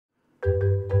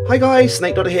Hi guys,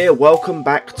 Snake Doctor here. Welcome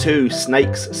back to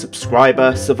Snake's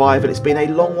Subscriber Survival. It's been a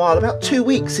long while, about 2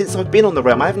 weeks since I've been on the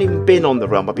realm. I haven't even been on the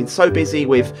realm. I've been so busy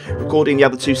with recording the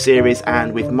other two series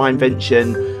and with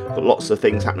Mindvention. Got lots of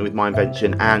things happening with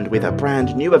Mindvention and with a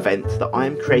brand new event that I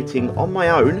am creating on my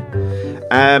own.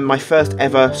 My first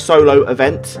ever solo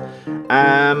event.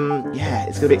 Yeah,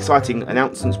 it's going to be exciting.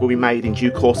 Announcements will be made in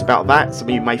due course about that. Some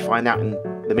of you may find out in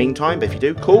the meantime, but if you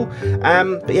do, cool.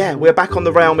 But yeah, we're back on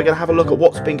the realm. We're going to have a look at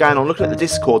what's been going on. Looking at the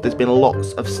Discord, there's been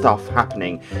lots of stuff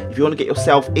happening. If you want to get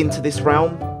yourself into this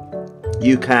realm,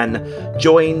 you can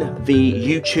join the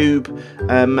YouTube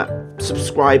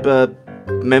subscriber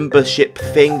membership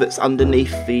thing that's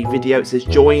underneath the video. It says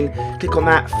join. Click on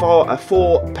that. For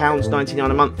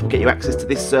 £4.99 a month will get you access to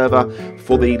this server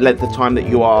for the length of time that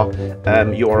you are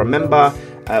a member.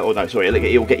 Or no, sorry,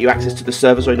 it'll get you access to the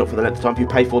server, sorry, not for the length of time. If you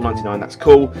pay $4.99, that's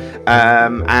cool.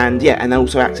 And yeah, and then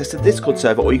also access to the Discord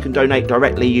server, or you can donate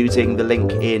directly using the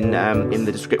link in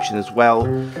the description as well.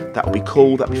 That would be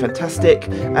cool. That'd be fantastic.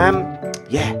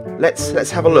 Yeah,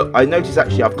 let's have a look. I noticed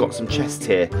actually I've got some chests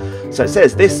here. So it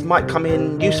says this might come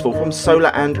in useful from Solar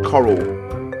and Coral.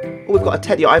 Oh, we've got a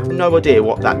teddy. I have no idea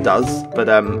what that does, but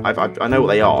I know what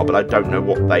they are, but I don't know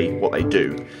what they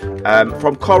do.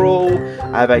 From Coral,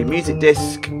 I have a music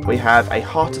disc. We have a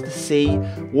Heart of the Sea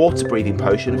water breathing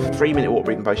potion, 3-minute water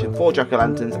breathing potion, 4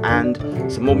 jack-o'-lanterns,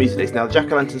 and some more music discs. Now, the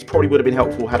jack-o'-lanterns probably would have been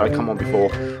helpful had I come on before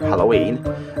Halloween.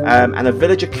 And a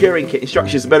villager curing kit,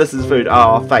 instructions, medicines, food.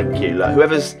 Oh, thank you. Look,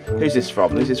 who's this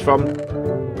from? Who's this from?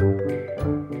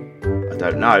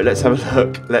 Don't know. Let's have a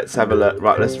look. Let's have a look.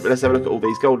 Right, let's have a look at all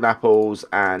these golden apples,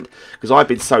 and because I've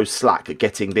been so slack at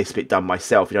getting this bit done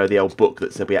myself, you know, the old book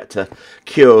that said we had to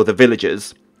cure the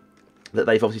villagers, that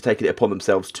they've obviously taken it upon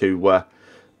themselves to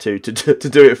do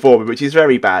it for me, which is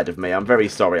very bad of me. I'm very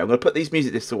sorry. I'm going to put these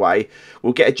music discs away.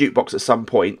 We'll get a jukebox at some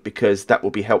point because that will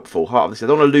be helpful. Heart of the Sea. I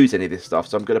don't want to lose any of this stuff,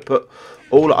 so I'm going to put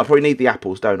all. I probably need the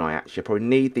apples, don't I? Actually, I probably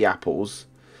need the apples.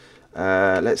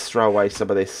 Let's throw away some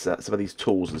of this, some of these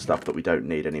tools and stuff that we don't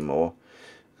need anymore.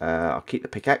 I'll keep the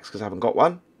pickaxe because I haven't got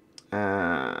one.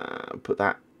 Put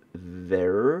that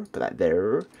there. Put that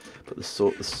there. Put the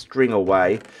string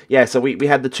away. Yeah, so we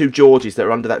had the 2 Georges that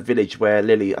are under that village where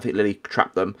I think Lily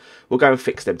trapped them. We'll go and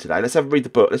fix them today. Let's read the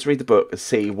book. Let's read the book and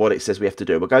see what it says we have to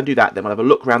do. We'll go and do that. Then we'll have a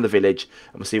look around the village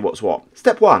and we'll see what's what.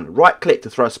 Step 1: right click to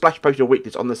throw a splash potion of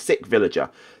weakness on the sick villager.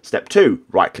 Step 2: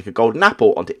 right click a golden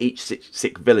apple onto each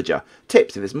sick villager.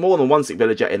 Tips: if there's more than one sick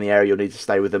villager in the area, you'll need to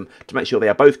stay with them to make sure they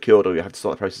are both cured, or you'll have to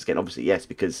start the process again. Obviously, yes,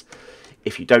 because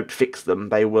if you don't fix them,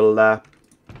 they will die,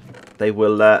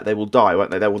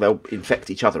 won't they? They'll infect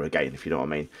each other again, if you know what I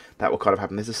mean. That will kind of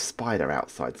happen. There's a spider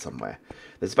outside somewhere.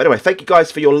 But anyway, thank you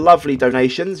guys for your lovely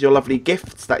donations, your lovely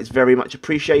gifts. That is very much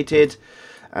appreciated.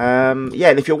 Yeah,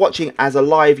 and if you're watching as a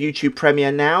live YouTube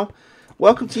premiere now,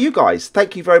 welcome to you guys.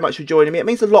 Thank you very much for joining me. It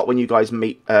means a lot when you guys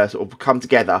meet, sort of come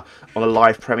together on a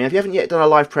live premiere. If you haven't yet done a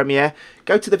live premiere,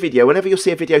 go to the video. Whenever you'll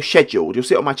see a video scheduled, you'll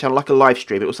see it on my channel like a live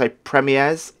stream. It will say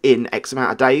premieres in X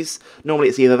amount of days. Normally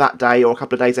it's either that day or a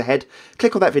couple of days ahead.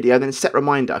 Click on that video and then set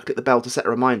reminder. Click the bell to set a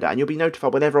reminder and you'll be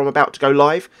notified whenever I'm about to go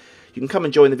live. You can come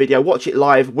and join the video, watch it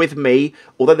live with me.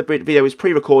 Although the video is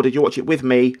pre-recorded, you watch it with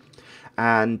me.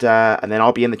 And then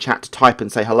I'll be in the chat to type and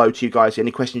say hello to you guys.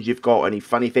 Any questions you've got, any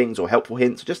funny things or helpful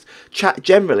hints, or just chat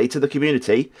generally to the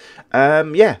community.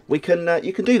 Yeah, you can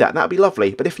do that. That'd be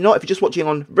lovely. But if not, if you're just watching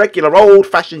on regular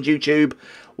old-fashioned YouTube,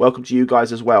 welcome to you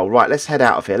guys as well. Right, let's head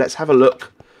out of here. Let's have a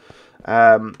look.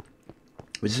 We're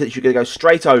just literally going to go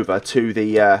straight over to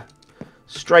the I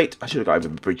should have got over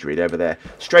the bridge read over there.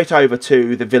 Straight over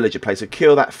to the villager place. So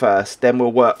cure that first. Then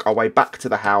we'll work our way back to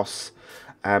the house.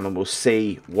 And we'll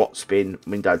see what's been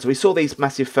done. So we saw these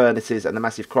massive furnaces and the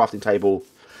massive crafting table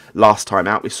last time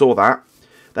out. We saw that.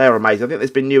 They are amazing. I think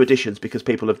there's been new additions because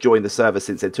people have joined the server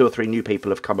since then. 2 or 3 new people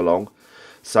have come along.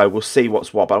 So we'll see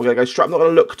what's what. But I'm going to go straight. I'm not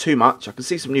going to look too much. I can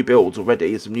see some new builds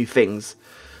already, some new things.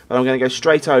 But I'm going to go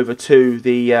straight over to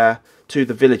the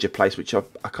villager place, which I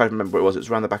can't remember what it was. It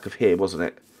was around the back of here, wasn't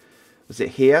it? Was it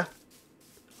here?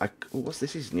 What's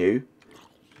this? Is new.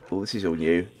 Oh, this is all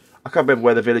new. I can't remember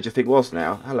where the villager thing was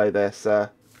now. Hello there, sir.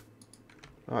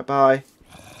 Alright, bye.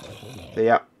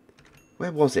 Yeah.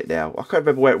 Where was it now? I can't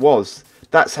remember where it was.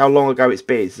 That's how long ago it's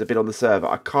been since I've been on the server.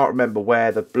 I can't remember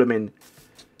where the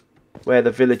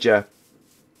villager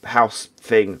house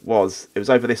thing was. It was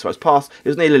over this way. It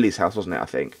was near Lily's house, wasn't it, I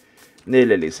think? Near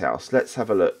Lily's house. Let's have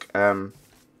a look.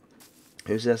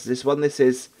 Who's this one? This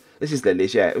is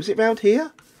Lily's, yeah. Was it round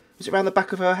here? Was it round the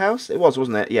back of her house? It was,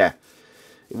 wasn't it? Yeah.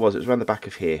 It was around the back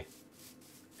of here.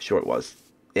 Sure it was.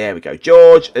 There we go.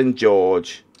 George and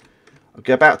George.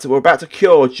 Okay, we're about to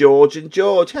cure George and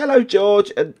George. Hello,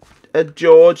 George and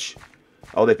George.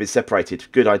 Oh, they've been separated.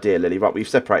 Good idea, Lily. Right, we've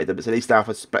separated them. But at least now,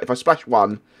 if I splash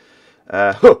one,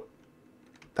 that's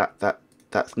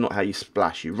not how you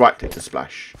splash. You right click to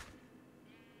splash.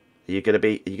 Are you gonna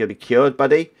be cured,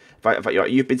 buddy?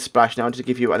 You've been splashed now. I need to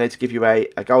give you a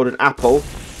golden apple.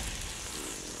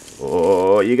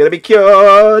 Oh, you're gonna be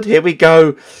cured. Here we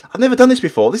go. I've never done this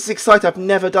before. This is exciting. I've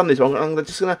never done this. I'm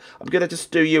gonna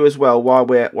just do you as well while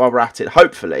we're at it.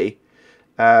 Hopefully.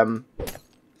 Hello,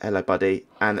 buddy.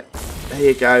 And there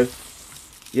you go.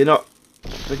 You're not.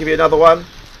 I'll give you another one.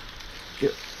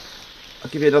 I'll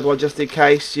give you another one just in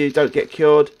case you don't get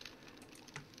cured.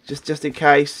 Just in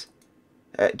case.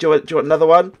 Do you want another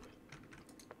one?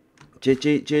 Do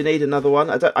you need another one?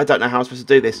 I don't know how I'm supposed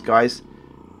to do this, guys.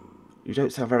 You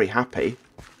don't sound very happy.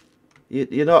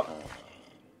 You're not.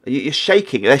 You're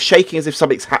shaking. They're shaking as if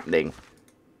something's happening.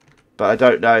 But I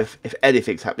don't know if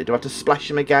anything's happening. Do I have to splash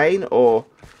them again? Or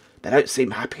they don't seem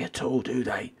happy at all, do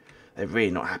they? They're really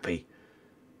not happy.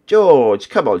 George,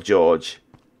 come on, George.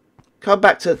 Come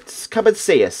and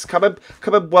see us. Come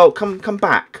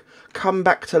back. Come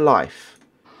back to life.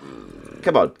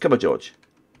 Come on, George.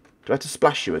 Do I have to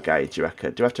splash you again, do you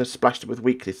reckon? Do I have to splash them with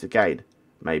weakness again?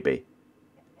 Maybe.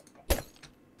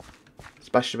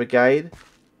 Splash them again?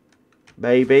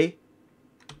 Maybe.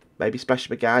 Maybe splash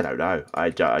them again? I don't know. I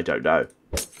don't know.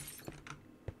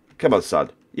 Come on, son.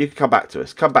 You can come back to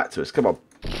us. Come back to us. Come on.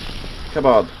 Come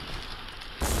on.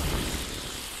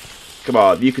 Come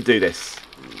on. You can do this.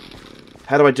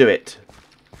 How do I do it?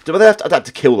 I don't have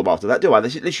to kill them after that, do I?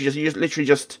 Literally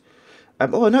just.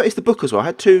 Oh, I noticed the book as well. I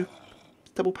had two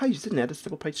double pages, didn't it? I had a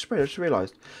double page spread. I just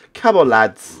realised. Come on,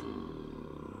 lads.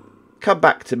 Come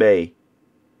back to me.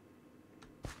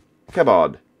 Come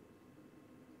on.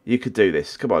 You could do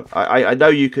this. Come on. I know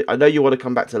you could. I know you want to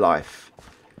come back to life.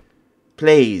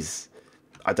 Please.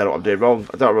 I don't know what I'm doing wrong.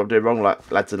 I don't know what I'm doing wrong,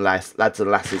 like lads and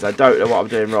lasses. I don't know what I'm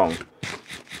doing wrong.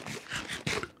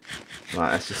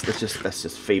 Right, let's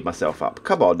just feed myself up.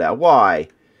 Come on now. Why?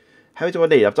 How many do I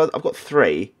need? I've got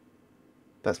 3.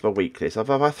 That's my weakness. Have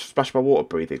I splashed my water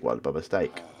breathing one by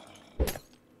mistake?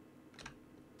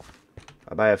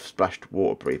 I may have splashed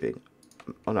water breathing.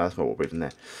 Oh no, that's my water breathing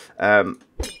there.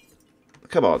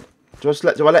 Come on. Do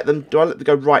I let them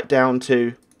go right down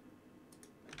to?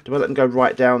 Do I let them go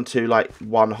right down to like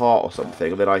 1 heart or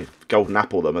something, and then I golden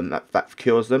apple them, and that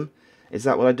cures them? Is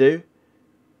that what I do?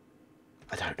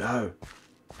 I don't know.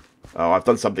 Oh, I've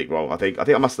done something wrong. I think I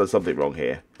must have done something wrong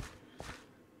here.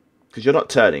 Because you're not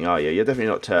turning, are you? You're definitely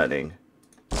not turning.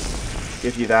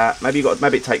 Give you that. Maybe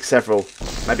it takes several.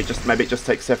 Maybe it just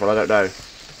takes several. I don't know.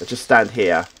 Let's just stand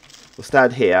here. We'll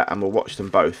stand here and we'll watch them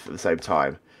both at the same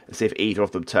time and see if either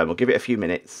of them turn. We'll give it a few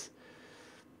minutes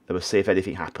and we'll see if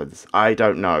anything happens. I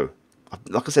don't know.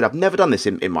 Like I said, I've never done this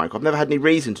in Minecraft. I've never had any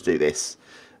reason to do this.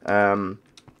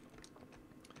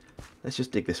 Let's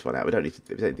just dig this one out. We don't need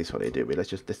this one here, do we? Let's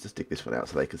just dig this one out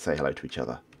so they can say hello to each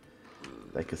other.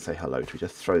 They can say hello to each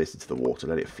other. Throw this into the water.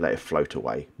 Let it float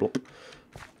away. Blop.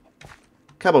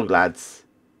 Come on, lads.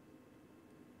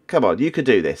 Come on, you can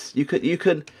do this. You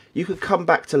can come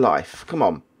back to life. Come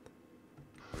on.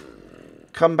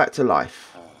 Come back to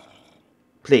life.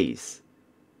 Please.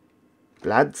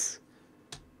 Lads.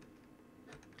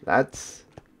 Lads.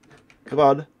 Come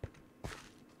on.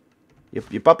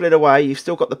 You're bubbling away. You've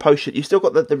still got the potion. You've still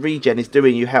got the regen is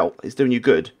doing you help. It's doing you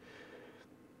good.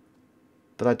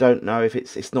 But I don't know if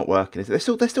it's not working. They're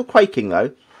still quaking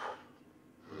though.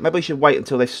 Maybe we should wait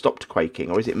until they've stopped quaking,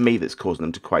 or is it me that's causing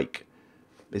them to quake?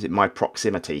 Is it my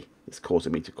proximity that's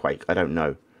causing me to quake? I don't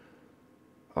know.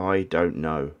 I don't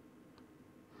know.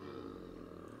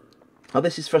 Oh,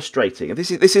 this is frustrating. If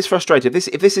this is frustrating.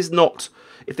 If this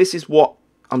is what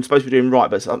I'm supposed to be doing right,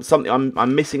 but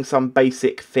I'm missing some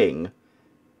basic thing,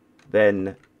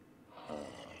 then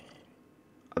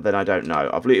I don't know.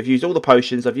 I've used all the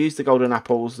potions. I've used the golden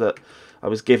apples that I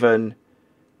was given.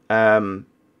 They're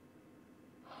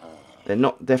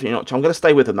definitely not. I'm going to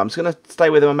stay with them. I'm just going to stay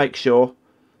with them and make sure.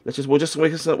 We're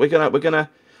gonna.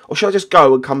 Or should I just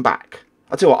go and come back?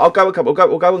 I'll tell you what.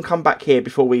 We'll go and come back here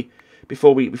before we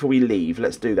leave.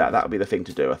 Let's do that. That'll be the thing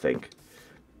to do. I think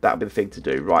that'll be the thing to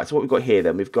do. Right. So what we've got here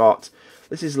then? We've got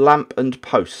this is lamp and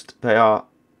post. They are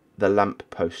the lamp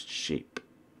post sheep.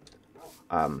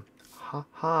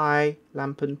 Hi,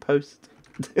 lamp and post.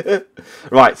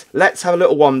 Right. Let's have a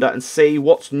little wander and see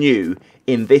what's new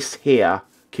in this here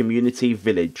community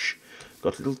village.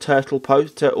 Got a little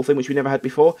turtle thing which we never had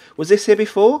before. Was this here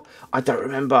before? I don't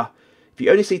remember. If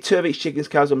you only see 2 of each chickens,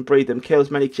 cows, and breed them, kill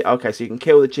as many. Okay, so you can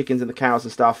kill the chickens and the cows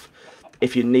and stuff.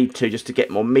 if you need to, just to get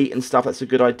more meat and stuff. That's a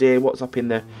good idea. What's up in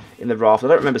the raft? I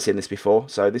don't remember seeing this before,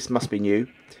 so this must be new.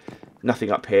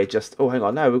 Nothing up here, just... Oh, hang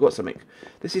on, no, we've got something.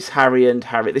 This is Harry and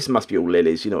Harry. This must be all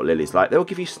lilies. You know what lilies like. They'll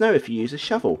give you snow if you use a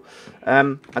shovel. I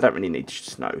don't really need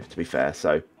snow, to be fair,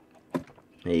 so...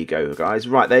 There you go, guys.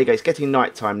 Right, there you go. It's getting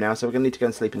night time now, so we're going to need to go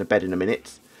and sleep in a bed in a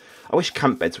minute. I wish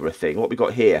camp beds were a thing. What we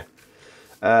got here?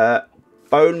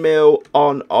 Bone meal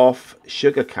on off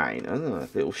sugarcane. Oh, a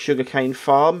little sugarcane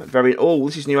farm. Very... Oh,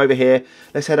 this is new over here.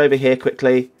 Let's head over here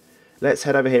quickly. Let's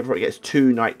head over here before it gets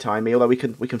too night-timey. Although we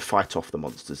can fight off the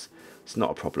monsters. It's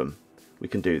not a problem. We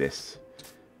can do this.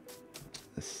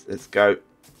 Let's go.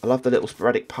 I love the little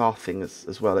sporadic path thing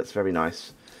as well. That's very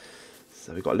nice.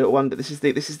 So we've got a little one. This is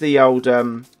the old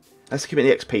that's the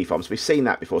community XP farm. So we've seen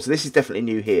that before. So this is definitely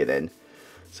new here then.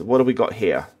 So what have we got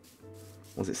here?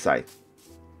 What does it say?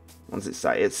 What does it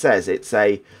say? It says it's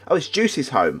a... Oh, it's Juice's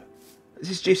home.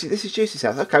 This is Juice's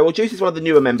house. Okay, well, Juice is one of the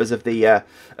newer members of the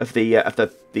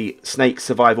Snake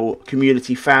Survival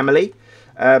community family.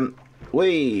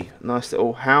 Nice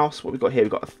little house. What we got here?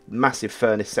 We've got a massive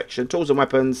furnace section, tools and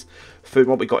weapons, food.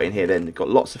 What we got in here then? We've got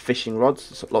lots of fishing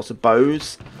rods, lots of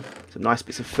bows, some nice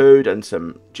bits of food, and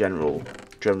some general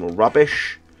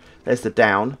rubbish. There's the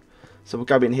down. So we'll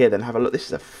go in here then, have a look. This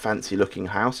is a fancy looking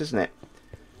house, isn't it?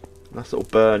 Nice little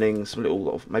burning, some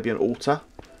little, maybe an altar.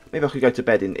 Maybe I could go to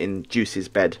bed in Juice's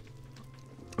bed.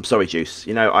 I'm sorry, Juice.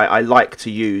 You know, I like to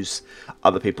use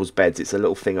other people's beds. It's a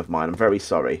little thing of mine. I'm very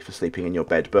sorry for sleeping in your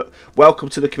bed. But welcome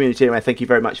to the community anyway. Thank you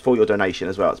very much for your donation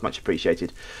as well. It's much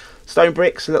appreciated. Stone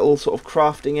bricks, a little sort of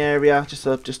crafting area. Just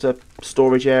a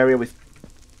storage area with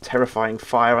terrifying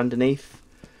fire underneath.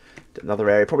 Another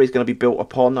area. Probably is going to be built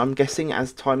upon, I'm guessing,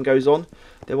 as time goes on.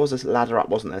 There was a ladder up,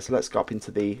 wasn't there? So let's go up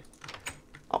into the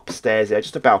upstairs there.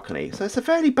 Just a balcony. So it's a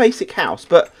fairly basic house,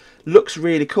 but... looks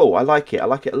really cool. I like it. I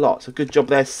like it a lot. So good job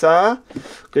there, sir.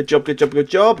 Good job, good job, good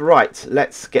job. Right,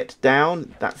 let's get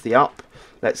down. That's the up.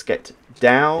 Let's get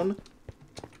down.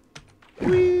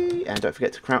 Whee! And don't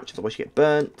forget to crouch, otherwise you get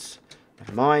burnt.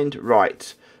 Never mind.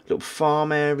 Right, little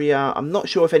farm area. I'm not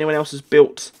sure if anyone else has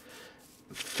built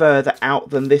further out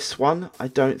than this one. I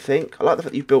don't think. I like the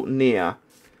fact that you built near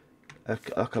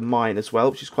like a mine as well,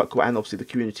 which is quite cool. And obviously the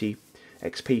community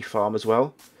XP farm as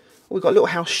well. We've got a little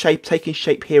house taking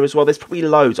shape here as well. There's probably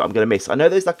loads I'm going to miss. I know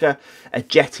there's like a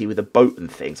jetty with a boat and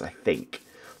things, I think.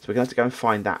 So we're going to have to go and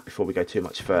find that before we go too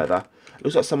much further. It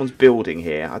looks like someone's building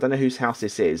here. I don't know whose house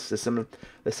this is. There's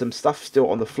some stuff still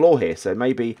on the floor here. So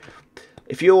maybe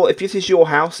if this is your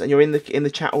house and you're in the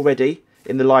chat already,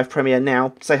 in the live premiere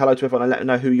now, say hello to everyone and let them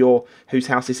know whose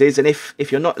house this is. And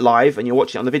if you're not live and you're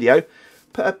watching it on the video,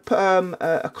 put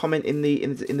a comment in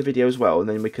the video as well, and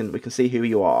then we can see who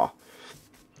you are.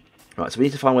 Right, so we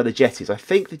need to find where the jetty is. I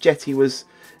think the jetty was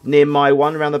near my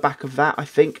one, around the back of that, I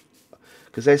think.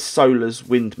 Because there's Solar's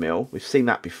windmill. We've seen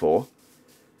that before.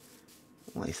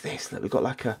 What is this? Look, we've got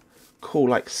like a cool,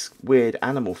 like, weird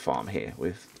animal farm here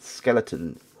with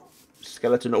skeleton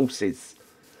horses.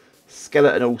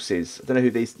 Skeleton horses. I don't know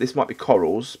who these... This might be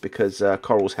Coral's, because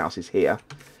Coral's house is here.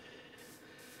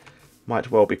 Might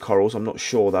well be Coral's. I'm not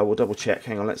sure, though. We'll double check.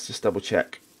 Hang on, let's just double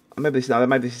check. Maybe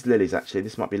this is Lily's actually.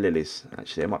 This might be Lily's.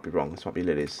 Actually, I might be wrong. This might be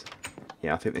Lily's.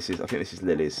 Yeah, I think this is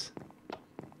Lily's.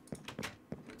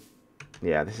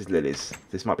 Yeah, this is Lily's.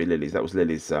 This might be Lily's. That was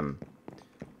Lily's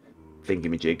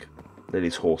thingamajig.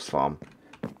 Lily's horse farm.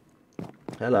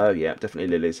 Hello, yeah,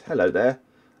 definitely Lily's. Hello there.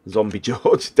 Zombie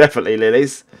George. Definitely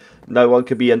Lily's. No one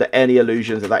can be under any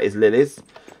illusions that is Lily's.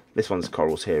 This one's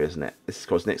Coral's here, isn't it? This is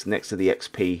Coral's next to the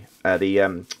XP,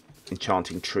 the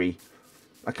enchanting tree.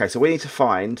 Okay, so we need to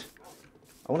find...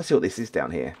 I want to see what this is down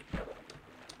here.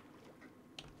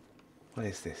 What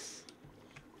is this?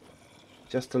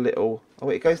 Just a little... Oh,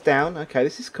 it goes down. Okay,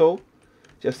 this is cool.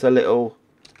 Just a little...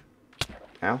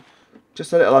 Ow.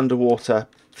 Just a little underwater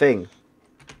thing.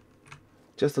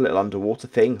 Just a little underwater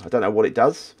thing. I don't know what it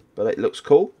does, but it looks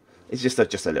cool. It's just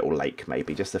a little lake,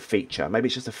 maybe. Just a feature. Maybe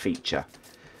it's just a feature.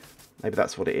 Maybe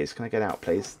that's what it is. Can I get out,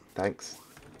 please? Thanks.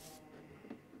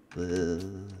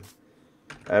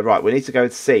 Right, we need to go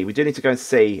and see. We do need to go and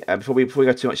see before we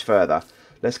go too much further.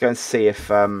 Let's go and see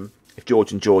if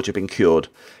George and George have been cured.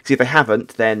 Because if they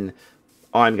haven't, then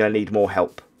I'm going to need more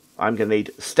help. I'm going to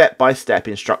need step-by-step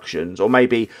instructions, or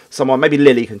maybe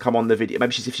Lily can come on the video.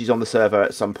 Maybe if she's on the server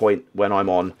at some point when I'm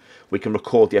on, we can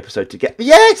record the episode together.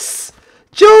 Yes,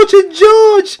 George and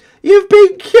George, you've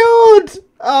been cured.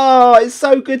 Oh, it's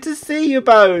so good to see you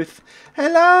both.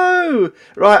 Hello.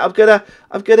 Right, I'm gonna.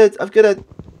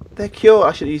 They're cured.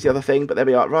 I should use the other thing, but there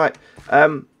we are. Right.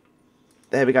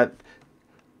 There we go.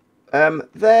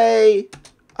 They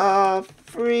are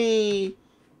free.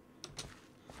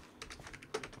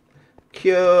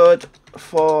 Cured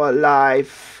for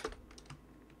life.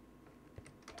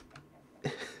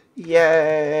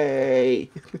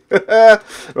 Yay.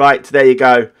 Right, there you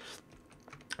go.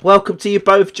 Welcome to you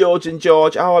both, George and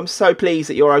George. Oh, I'm so pleased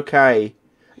that you're okay.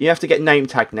 You have to get name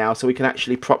tagged now so we can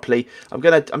actually properly... oh,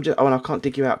 and I can't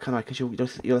dig you out, can I? Because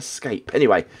you'll escape.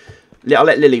 Anyway, I'll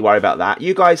let Lily worry about that.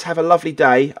 You guys have a lovely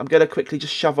day. I'm going to quickly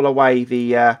just shovel away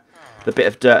the bit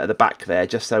of dirt at the back there,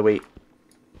 just so we...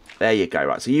 there you go.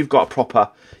 Right, so you've got a proper...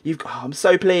 oh, I'm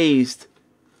so pleased.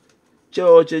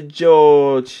 George and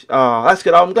George. Oh, that's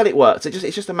good. I'm glad it works.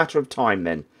 It's just a matter of time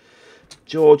then.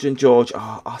 George and George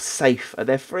are safe.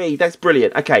 They're free. That's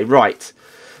brilliant. Okay, right.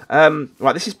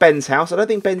 Right, this is Ben's house. I don't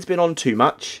think Ben's been on too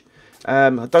much. I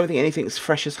don't think anything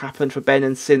fresh has happened for Ben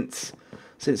and since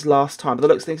last time. But the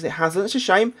looks of things, it hasn't. It's a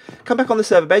shame. Come back on the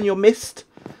server, Ben. You're missed.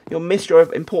 You're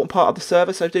an important part of the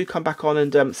server, so do come back on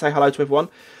and say hello to everyone.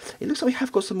 It looks like we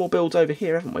have got some more builds over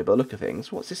here, haven't we, by the look of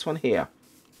things. What's this one here?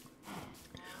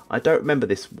 I don't remember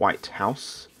this white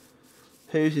house.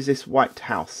 Whose is this white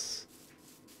house?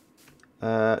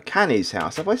 Canny's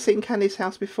house. Have I seen Canny's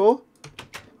house before?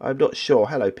 I'm not sure.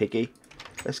 Hello, Piggy.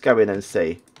 Let's go in and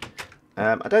see.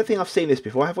 I don't think I've seen this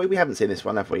before, have we? We haven't seen this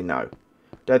one, have we? No.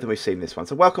 Don't think we've seen this one.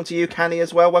 So welcome to you, Canny,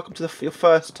 as well. Welcome to your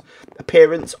first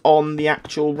appearance on the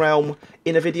actual realm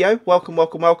in a video. Welcome,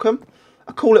 welcome, welcome.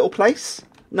 A cool little place.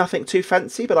 Nothing too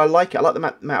fancy, but I like it. I like the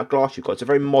amount of glass you've got. It's a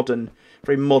very modern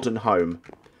home.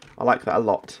 I like that a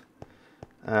lot.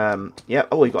 Yeah.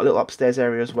 Oh, we've got a little upstairs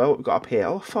area as well. What we've got up here?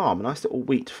 Oh, a farm. A nice little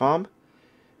wheat farm.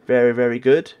 Very, very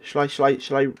good. Shall I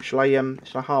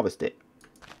harvest it?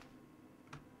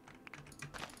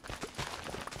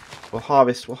 We'll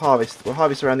harvest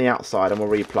around the outside and we'll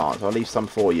replant. I'll leave some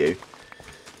for you.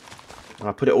 And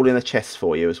I'll put it all in the chest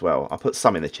for you as well. I'll put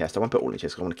some in the chest. I won't put all in the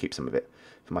chest because I want to keep some of it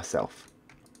for myself.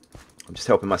 I'm just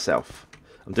helping myself.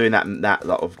 I'm doing that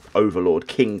lot of overlord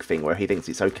king thing where he thinks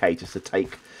it's okay just to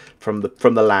take from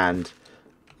the land.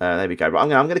 There we go. Right, I'm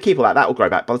going to keep all that. That will grow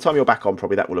back. By the time you're back on,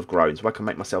 probably that will have grown. So I can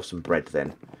make myself some bread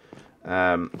then.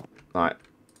 Right.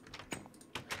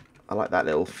 I like that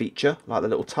little feature. I like the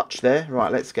little touch there.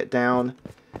 Right, let's get down.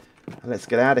 Let's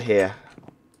get out of here.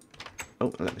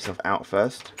 Oh, let myself out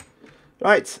first.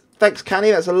 Right. Thanks,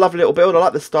 Canny. That's a lovely little build. I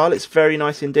like the style. It's very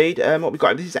nice indeed. What we've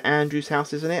got? This is Andrew's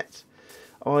house, isn't it?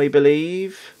 I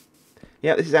believe.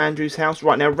 Yeah, this is Andrew's house.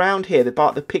 Right, now round here,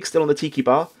 the pig's still on the tiki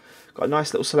bar. Got a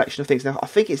nice little selection of things. Now, I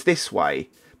think it's this way,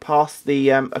 past the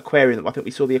aquarium. I think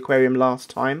we saw the aquarium last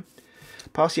time.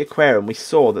 Past the aquarium, we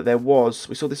saw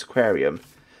this aquarium.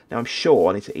 Now, I'm sure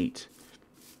I need to eat.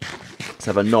 Let's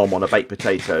have a nom on a baked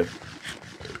potato.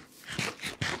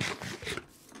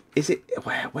 Is it,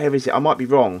 where is it? I might be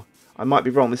wrong.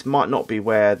 This might not be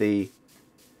where the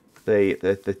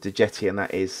jetty and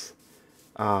that is.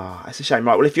 Ah, it's a shame.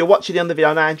 Right, well, if you're watching the other video,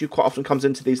 I know Andrew quite often comes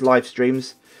into these live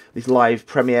streams, these live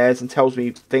premieres, and tells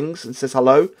me things and says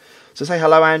hello. So say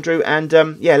hello, Andrew, and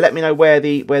yeah, let me know where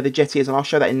the jetty is, and I'll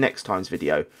show that in next time's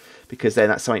video, because then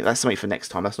that's something for next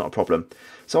time. That's not a problem.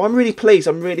 So I'm really pleased.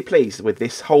 I'm really pleased with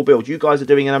this whole build. You guys are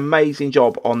doing an amazing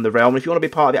job on the realm. If you want to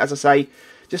be part of it, as I say,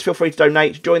 just feel free to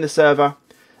donate, join the server,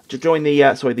 to join the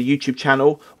the YouTube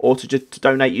channel, or to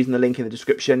donate using the link in the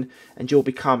description, and you'll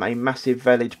become a massive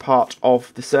valid part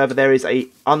of the server. There is a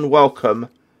unwelcome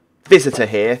visitor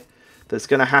here that's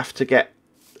going to have to get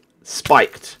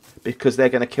spiked because they're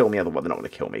going to kill me. Otherwise, they're not going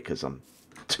to kill me because I'm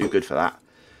too good for that.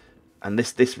 And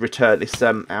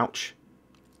ouch,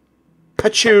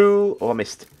 Pachoo! Oh, I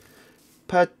missed.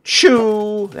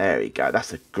 Pachoo! There we go.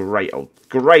 That's a great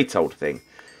old thing.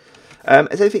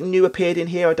 Has anything new appeared in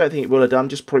here? I don't think it will have done.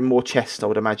 Just probably more chests, I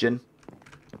would imagine.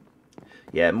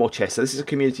 Yeah, more chests. So this is a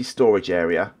community storage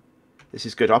area. This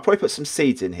is good. I'll probably put some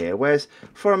seeds in here. Where's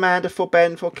for Amanda, for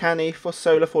Ben, for Canny, for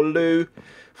Solar, for Lou,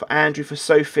 for Andrew, for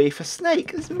Sophie, for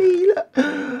Snake. There's me. Look.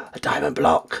 A diamond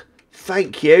block.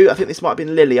 Thank you. I think this might have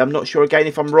been Lily. I'm not sure. Again,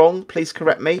 if I'm wrong, please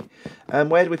correct me.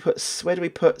 Where do we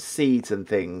put seeds and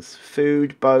things?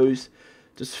 Food, bows.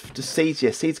 Just seeds, yeah,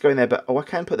 seeds go in there, but I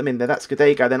can put them in there. That's good. There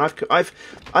you go. Then I've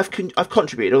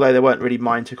contributed, although they weren't really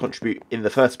mine to contribute in the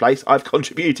first place. I've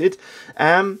contributed.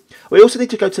 We also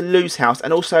need to go to Lou's house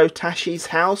and also Tashi's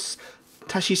house,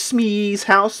 Tashi Smee's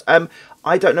house.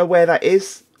 I don't know where that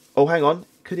is. Oh, hang on.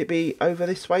 Could it be over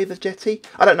this way, the jetty?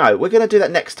 I don't know. We're going to do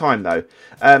that next time, though.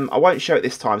 I won't show it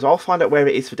this time, so I'll find out where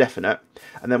it is for definite,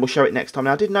 and then we'll show it next time.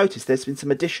 Now, I did notice there's been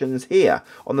some additions here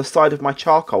on the side of my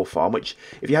charcoal farm, which,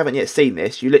 if you haven't yet seen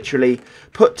this, you literally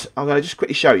put... I'm going to just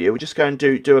quickly show you. We'll just go and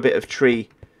do a bit of tree...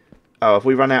 Oh, have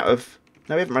we run out of...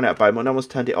 No, we haven't run out of bone. Well, no one's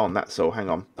turned it on, that's all. Hang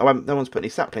on. Oh, no one's put any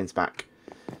saplings back.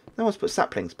 No one's put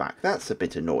saplings back. That's a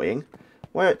bit annoying.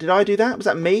 Where did I do that? Was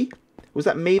that me? Was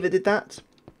that me that did that?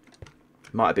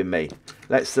 Might have been me.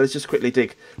 Let's just quickly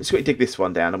dig. Let's quickly dig this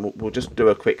one down, and we'll just do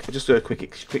a quick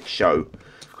show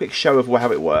of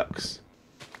how it works.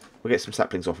 We'll get some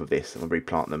saplings off of this and we'll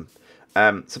replant them.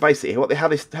 So basically, how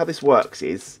this works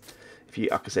is,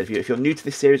 like I said, if you're new to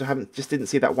this series, didn't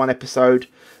see that one episode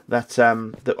that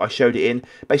I showed it in.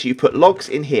 Basically, you put logs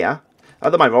in here.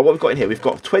 At the moment, what we've got in here, we've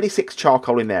got 26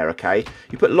 charcoal in there. Okay,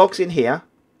 you put logs in here,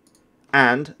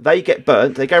 and they get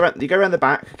burnt. They go around the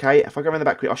back. Okay, if I go around the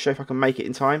back, I'll show if I can make it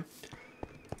in time.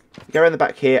 You go around the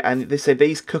back here, and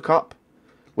these cook up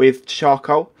with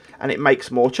charcoal, and it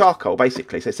makes more charcoal,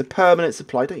 basically. So it's a permanent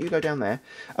supply. Don't you go down there.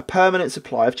 A permanent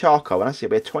supply of charcoal. And I see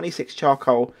we had 26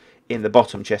 charcoal in the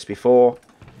bottom chest before,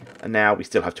 and now we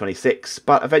still have 26.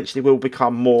 But eventually we'll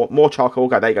become more charcoal.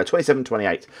 There you go, 27,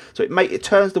 28. So it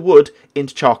turns the wood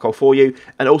into charcoal for you,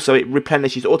 and also it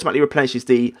automatically replenishes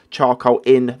the charcoal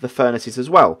in the furnaces as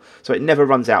well. So it never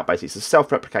runs out, basically. It's a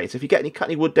self-replicating. So if you cut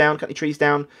any wood down, cut any trees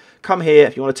down, come here.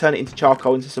 If you want to turn it into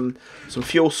charcoal, into some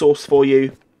fuel source for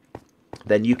you,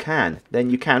 then you can.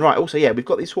 Right, also, yeah, we've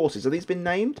got these horses. Have these been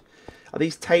named? Are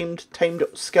these tamed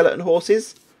skeleton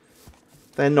horses?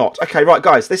 They're not. Okay, right,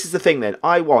 guys, this is the thing then.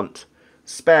 I want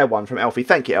spare one from Elfie.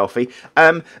 Thank you, Elfie.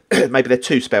 Maybe they're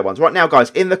 2 spare ones. Right now,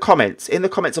 guys, in the comments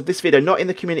of this video, not in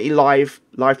the community live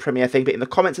premiere thing, but in the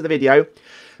comments of the video,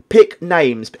 pick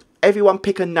names. Everyone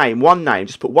pick a name, one name.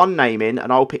 Just put one name in,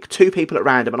 and I'll pick 2 people at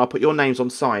random, and I'll put your names on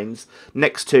signs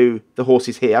next to the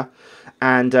horses here.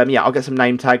 And yeah, I'll get some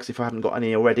name tags if I haven't got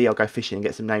any already. I'll go fishing and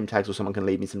get some name tags, or someone can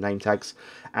leave me some name tags.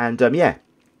 And yeah,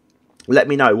 let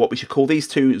me know what we should call these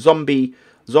 2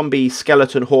 zombie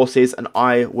skeleton horses, and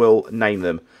I will name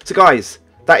them. So guys,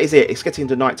 that is it. It's getting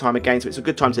into night time again, so it's a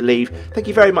good time to leave. Thank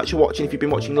you very much for watching. If you've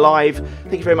been watching live,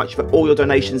 thank you very much for all your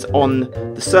donations on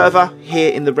the server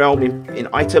here in the realm in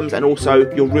items, and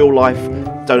also your real life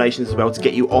donations as well to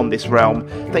get you on this realm.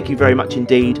 Thank you very much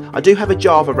indeed. I do have a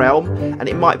Java realm, and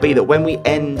it might be that when we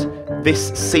end this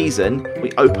season,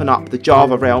 we open up the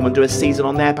Java realm and do a season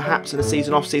on there, perhaps, and a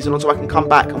season off, season on, so I can come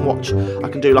back and watch. I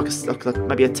can do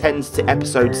maybe a 10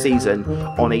 episode season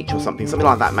on each, or something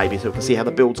like that, maybe, so we can see how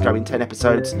the builds go in 10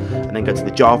 episodes, and then go to the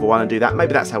Java one and do that.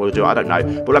 Maybe that's how we'll do it. I don't know.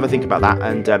 But we'll have a think about that,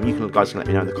 and you guys can let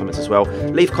me know in the comments as well.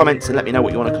 Leave comments and let me know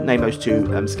what you want to name those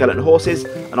 2 skeleton horses,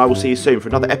 and I will see you soon for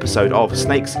another episode of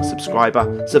Snake's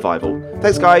Subscriber Survival.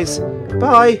 Thanks, guys.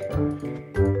 Bye.